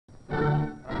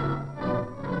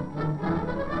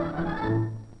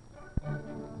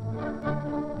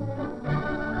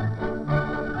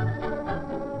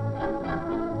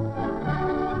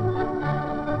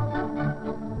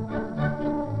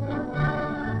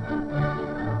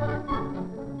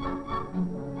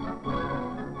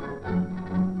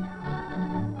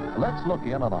Let's look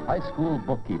in on a high school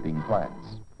bookkeeping class.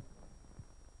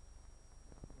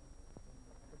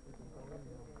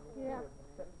 Yeah.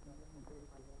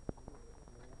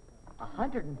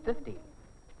 150.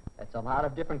 That's a lot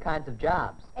of different kinds of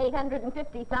jobs.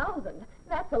 850,000.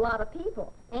 That's a lot of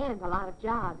people. And a lot of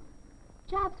jobs.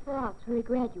 Jobs for us when we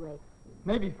graduate.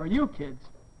 Maybe for you kids.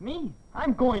 Me,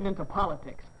 I'm going into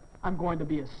politics. I'm going to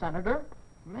be a senator,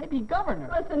 maybe governor.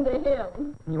 Listen to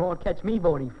him. You won't catch me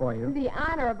voting for you. The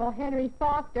Honorable Henry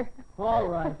Foster. All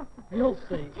right, you'll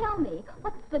see. Tell me,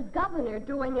 what's the governor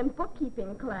doing in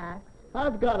bookkeeping class?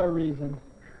 I've got a reason.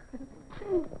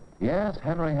 Yes,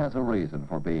 Henry has a reason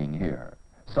for being here.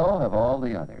 So have all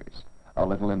the others. A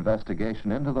little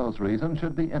investigation into those reasons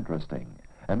should be interesting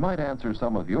and might answer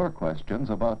some of your questions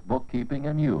about bookkeeping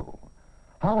and you.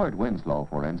 Howard Winslow,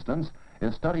 for instance,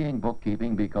 is studying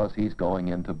bookkeeping because he's going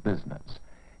into business.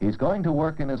 He's going to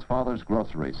work in his father's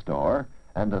grocery store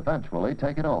and eventually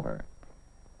take it over.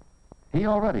 He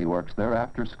already works there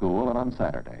after school and on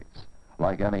Saturdays.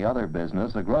 Like any other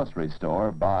business, a grocery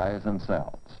store buys and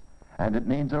sells. And it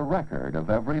needs a record of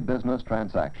every business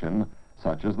transaction,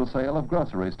 such as the sale of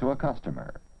groceries to a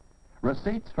customer.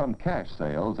 Receipts from cash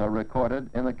sales are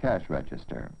recorded in the cash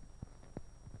register.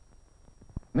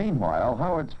 Meanwhile,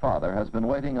 Howard's father has been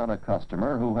waiting on a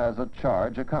customer who has a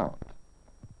charge account.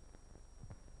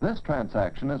 This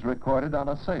transaction is recorded on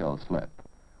a sales slip,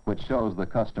 which shows the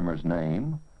customer's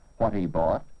name, what he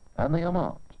bought, and the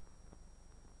amount.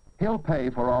 He'll pay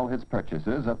for all his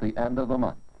purchases at the end of the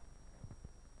month.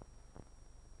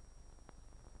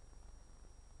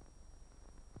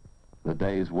 The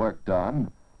day's work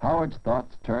done, Howard's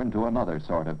thoughts turn to another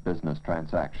sort of business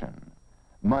transaction.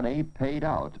 Money paid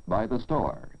out by the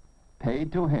store,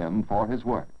 paid to him for his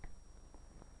work.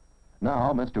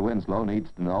 Now, Mr. Winslow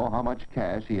needs to know how much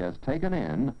cash he has taken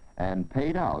in and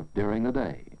paid out during the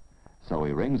day. So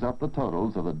he rings up the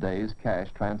totals of the day's cash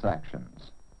transactions.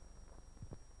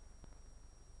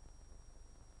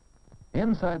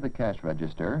 Inside the cash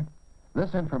register,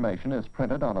 this information is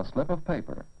printed on a slip of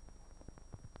paper.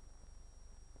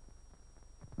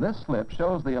 This slip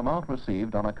shows the amount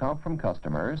received on account from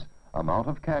customers, amount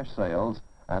of cash sales,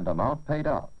 and amount paid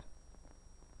out.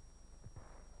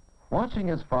 Watching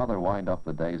his father wind up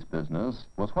the day's business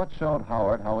was what showed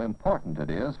Howard how important it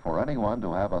is for anyone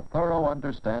to have a thorough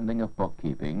understanding of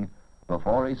bookkeeping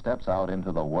before he steps out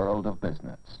into the world of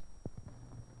business.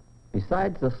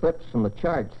 Besides the slips from the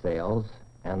charge sales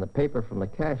and the paper from the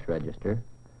cash register,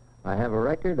 I have a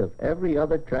record of every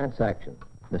other transaction.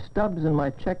 The stubs in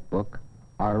my checkbook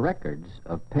are records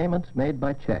of payments made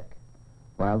by check,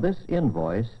 while this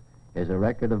invoice is a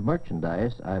record of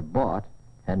merchandise I've bought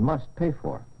and must pay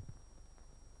for.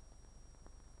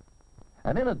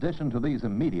 And in addition to these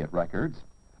immediate records,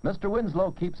 Mr.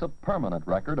 Winslow keeps a permanent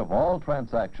record of all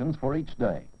transactions for each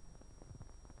day.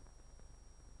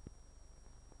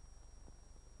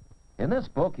 In this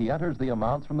book, he enters the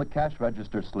amounts from the cash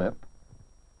register slip,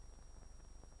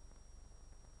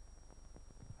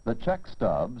 the check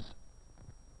stubs,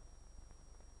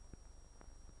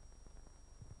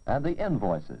 and the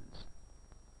invoices.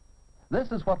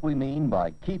 This is what we mean by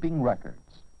keeping records.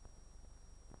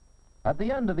 At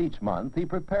the end of each month, he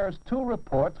prepares 2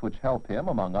 reports which help him,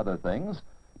 among other things,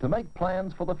 to make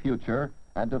plans for the future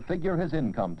and to figure his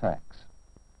income tax.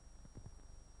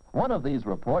 One of these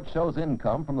reports shows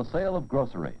income from the sale of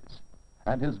groceries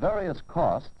and his various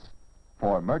costs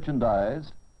for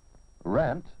merchandise,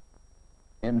 rent,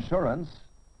 insurance,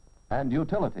 and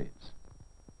utilities.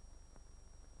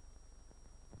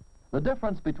 The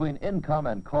difference between income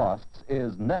and costs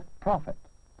is net profit.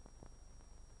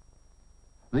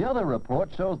 The other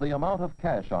report shows the amount of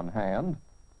cash on hand,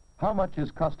 how much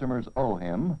his customers owe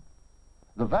him,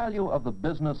 the value of the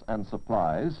business and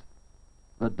supplies,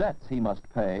 the debts he must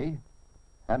pay,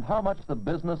 and how much the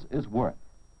business is worth.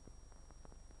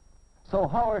 So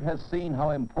Howard has seen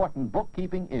how important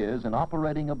bookkeeping is in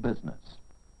operating a business.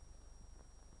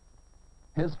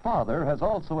 His father has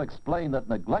also explained that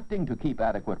neglecting to keep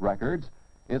adequate records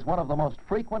is one of the most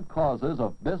frequent causes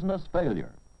of business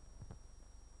failure.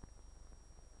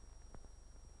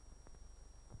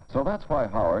 So that's why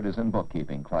Howard is in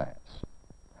bookkeeping class.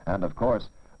 And of course,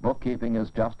 bookkeeping is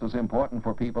just as important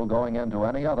for people going into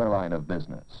any other line of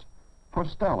business. For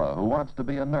Stella, who wants to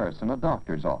be a nurse in a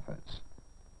doctor's office.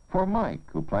 For Mike,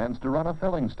 who plans to run a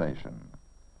filling station.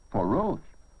 For Ruth,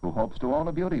 who hopes to own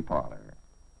a beauty parlor.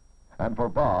 And for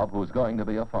Bob, who's going to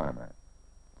be a farmer.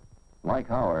 Like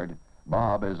Howard,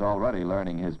 Bob is already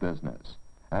learning his business,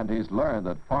 and he's learned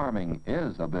that farming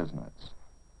is a business.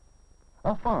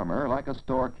 A farmer, like a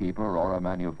storekeeper or a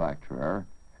manufacturer,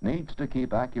 needs to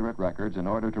keep accurate records in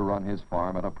order to run his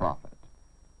farm at a profit.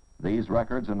 These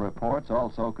records and reports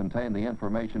also contain the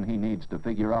information he needs to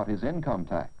figure out his income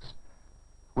tax,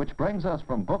 which brings us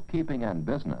from bookkeeping and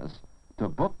business to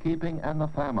bookkeeping and the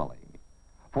family.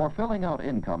 For filling out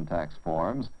income tax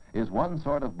forms is one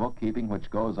sort of bookkeeping which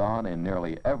goes on in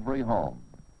nearly every home.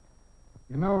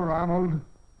 You know, Ronald,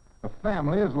 a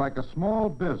family is like a small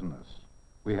business.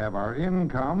 We have our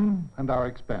income and our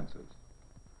expenses.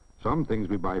 Some things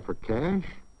we buy for cash,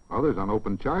 others on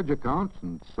open charge accounts,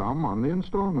 and some on the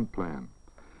installment plan.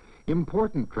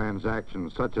 Important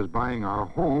transactions such as buying our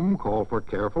home call for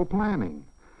careful planning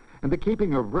and the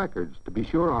keeping of records to be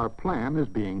sure our plan is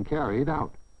being carried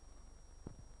out.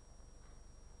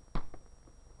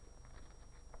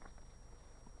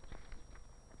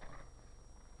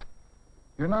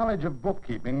 Your knowledge of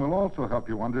bookkeeping will also help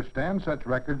you understand such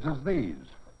records as these.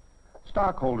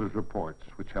 Stockholders' reports,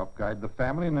 which help guide the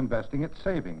family in investing its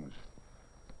savings.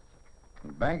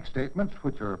 And bank statements,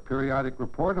 which are a periodic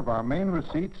report of our main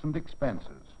receipts and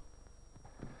expenses.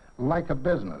 Like a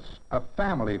business, a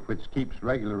family which keeps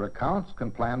regular accounts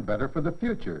can plan better for the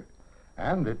future,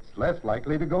 and it's less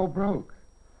likely to go broke.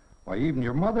 Why, even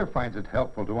your mother finds it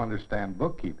helpful to understand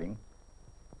bookkeeping.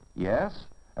 Yes,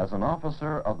 as an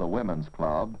officer of the Women's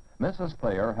Club, Mrs.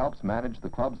 Thayer helps manage the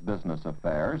club's business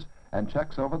affairs and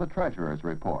checks over the treasurer's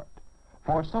report.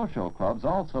 For social clubs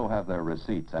also have their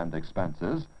receipts and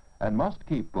expenses and must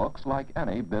keep books like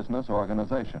any business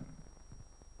organization.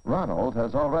 Ronald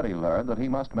has already learned that he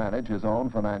must manage his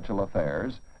own financial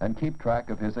affairs and keep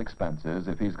track of his expenses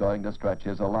if he's going to stretch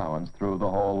his allowance through the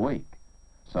whole week.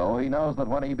 So he knows that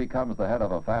when he becomes the head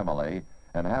of a family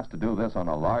and has to do this on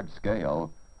a large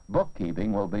scale,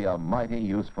 bookkeeping will be a mighty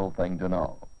useful thing to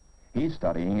know. He's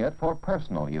studying it for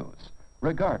personal use,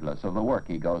 regardless of the work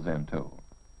he goes into.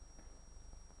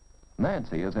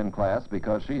 Nancy is in class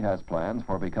because she has plans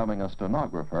for becoming a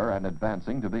stenographer and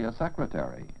advancing to be a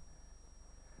secretary.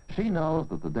 She knows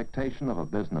that the dictation of a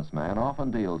businessman often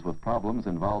deals with problems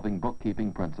involving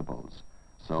bookkeeping principles,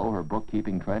 so her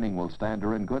bookkeeping training will stand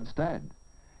her in good stead.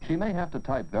 She may have to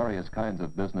type various kinds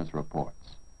of business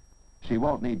reports. She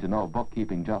won't need to know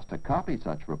bookkeeping just to copy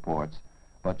such reports,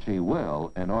 but she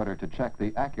will in order to check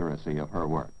the accuracy of her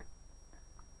work.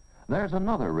 There's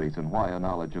another reason why a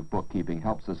knowledge of bookkeeping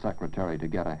helps a secretary to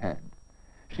get ahead.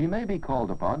 She may be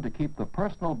called upon to keep the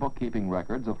personal bookkeeping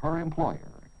records of her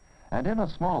employer, and in a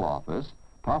small office,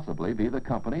 possibly be the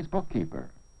company's bookkeeper.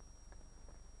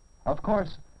 Of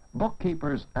course,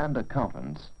 bookkeepers and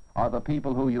accountants are the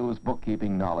people who use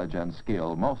bookkeeping knowledge and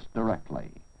skill most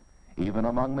directly. Even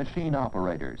among machine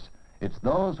operators, it's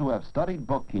those who have studied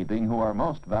bookkeeping who are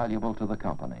most valuable to the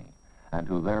company, and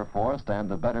who therefore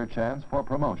stand a better chance for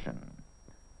promotion.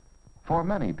 For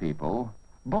many people,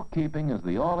 bookkeeping is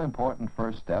the all-important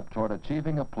first step toward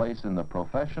achieving a place in the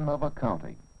profession of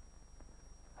accounting.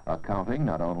 Accounting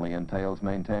not only entails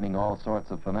maintaining all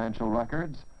sorts of financial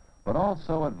records, but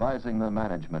also advising the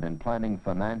management in planning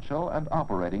financial and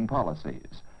operating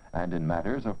policies, and in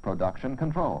matters of production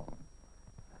control.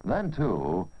 Then,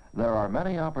 too, there are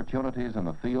many opportunities in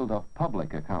the field of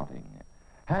public accounting,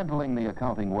 handling the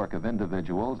accounting work of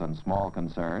individuals and small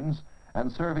concerns,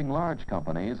 and serving large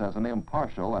companies as an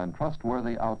impartial and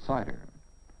trustworthy outsider.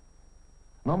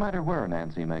 No matter where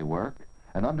Nancy may work,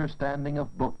 an understanding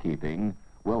of bookkeeping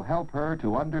will help her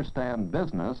to understand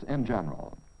business in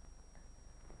general.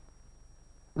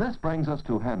 This brings us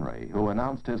to Henry, who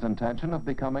announced his intention of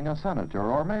becoming a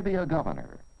senator or maybe a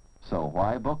governor. So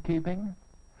why bookkeeping?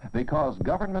 Because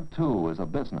government, too, is a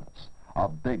business, a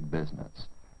big business.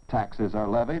 Taxes are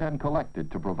levied and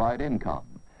collected to provide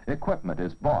income. Equipment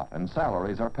is bought and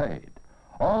salaries are paid.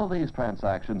 All these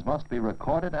transactions must be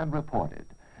recorded and reported.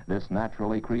 This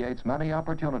naturally creates many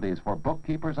opportunities for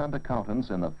bookkeepers and accountants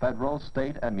in the federal,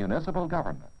 state, and municipal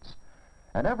governments.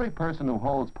 And every person who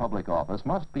holds public office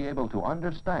must be able to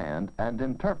understand and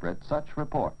interpret such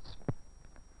reports.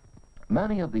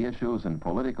 Many of the issues in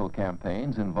political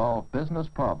campaigns involve business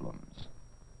problems.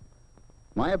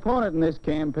 My opponent in this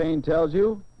campaign tells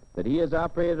you that he has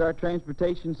operated our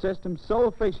transportation system so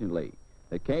efficiently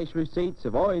that cash receipts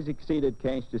have always exceeded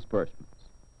cash disbursements.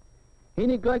 He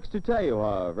neglects to tell you,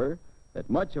 however, that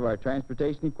much of our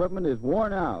transportation equipment is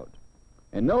worn out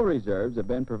and no reserves have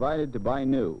been provided to buy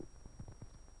new.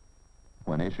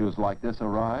 When issues like this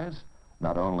arise,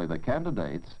 not only the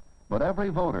candidates, but every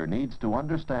voter needs to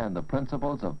understand the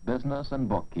principles of business and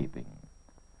bookkeeping.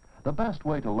 The best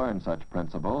way to learn such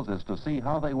principles is to see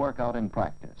how they work out in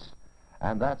practice.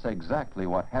 And that's exactly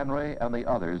what Henry and the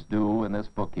others do in this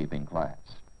bookkeeping class.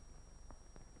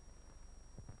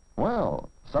 Well,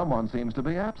 someone seems to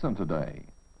be absent today.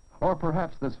 Or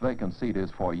perhaps this vacant seat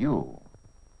is for you.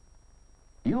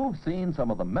 You've seen some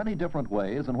of the many different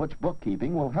ways in which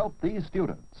bookkeeping will help these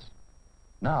students.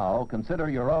 Now, consider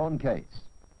your own case.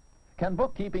 Can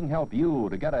bookkeeping help you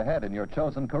to get ahead in your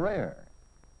chosen career?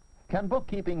 Can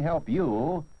bookkeeping help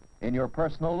you in your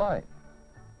personal life?